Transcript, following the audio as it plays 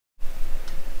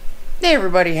Hey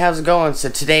everybody, how's it going? So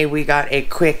today we got a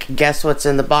quick guess what's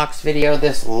in the box video.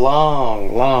 This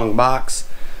long box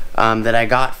that I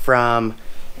got from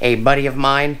a buddy of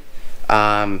mine,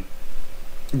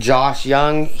 Josh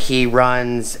Young. He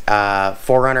runs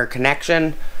Forerunner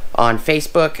Connection on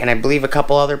Facebook and I believe a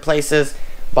couple other places.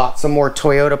 Bought some more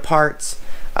Toyota parts.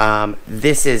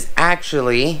 This is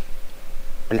actually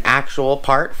an actual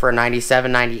part for a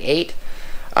 97, 98.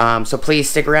 So please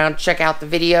stick around, check out the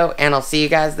video, and I'll see you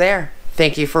guys there.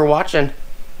 Thank you for watching.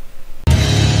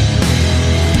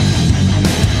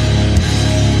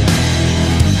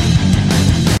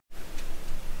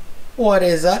 What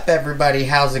is up, everybody?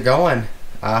 How's it going?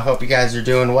 I hope you guys are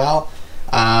doing well.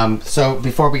 So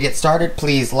before we get started,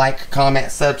 please like,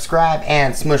 comment, subscribe,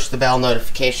 and smush the bell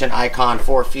notification icon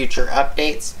for future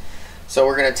updates. So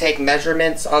we're going to take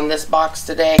measurements on this box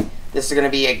today. This is going to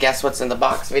be a guess what's in the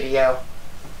box video.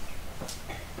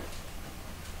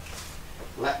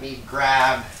 Let me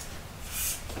grab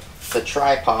the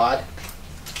tripod,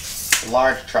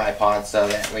 large tripod, so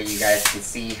that way you guys can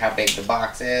see how big the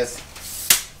box is.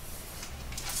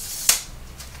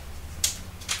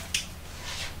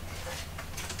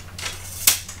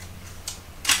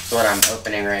 That's what I'm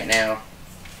opening right now.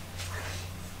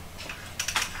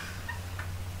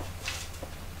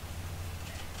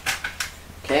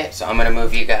 Okay, so I'm going to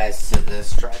move you guys to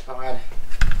this tripod.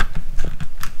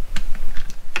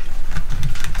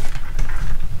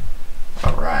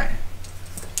 Alright,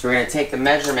 so we're going to take the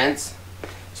measurements.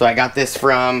 So I got this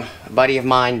from a buddy of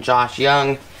mine, Josh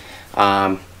Young.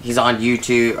 He's on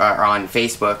YouTube, or on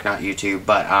Facebook, not YouTube,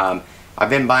 but I've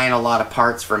been buying a lot of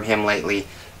parts from him lately.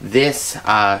 This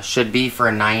should be for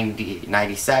a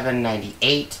 97,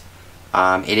 98.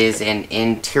 It is an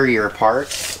interior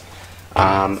part.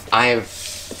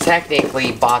 I've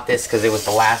technically bought this because it was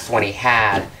the last one he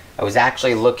had. I was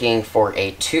actually looking for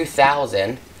a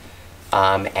 2000,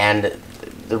 and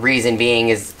the reason being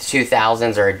is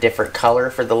 2000s are a different color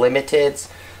for the limiteds,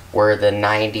 where the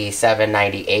 97,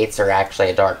 98s are actually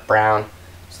a dark brown.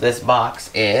 So this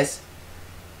box is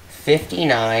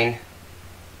 59.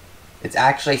 It's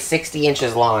actually 60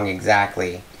 inches long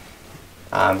exactly,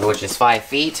 which is 5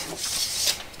 feet.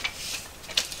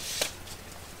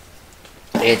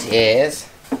 It is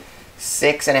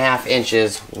 6.5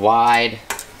 inches wide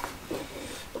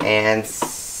and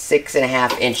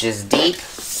 6.5 inches deep.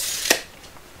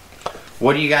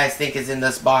 What do you guys think is in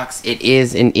this box? It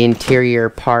is an interior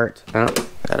part. Oh,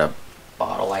 got a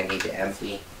bottle I need to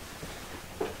empty.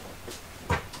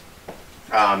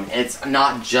 It's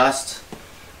not just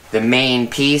the main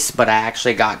piece, but I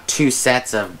actually got two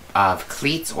sets of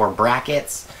cleats or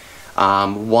brackets.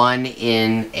 One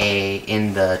in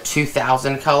the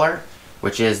 2000 color,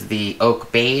 which is the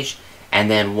oak beige,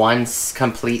 and then one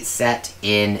complete set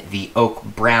in the oak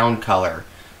brown color.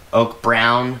 Oak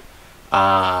brown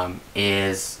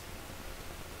is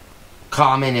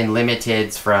common in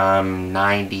limiteds from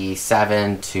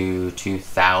 97 to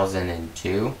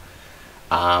 2002,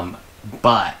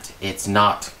 but it's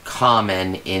not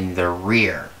common in the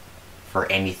rear for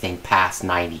anything past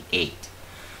 98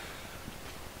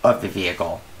 of the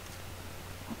vehicle.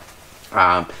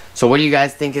 So what do you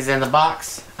guys think is in the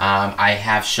box? I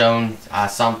have shown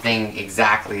something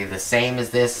exactly the same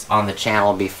as this on the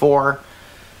channel before.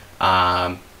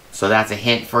 So that's a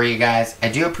hint for you guys. I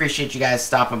do appreciate you guys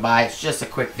stopping by. It's just a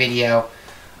quick video.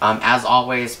 As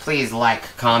always, please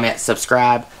like, comment,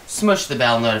 subscribe, smush the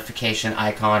bell notification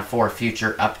icon for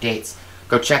future updates.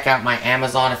 Go check out my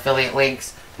Amazon affiliate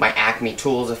links, my Acme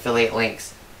Tools affiliate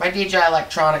links, my DJI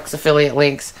Electronics affiliate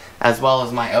links, as well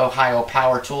as my Ohio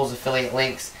Power Tools affiliate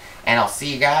links. And I'll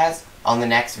see you guys on the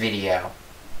next video.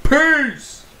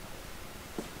 Peace!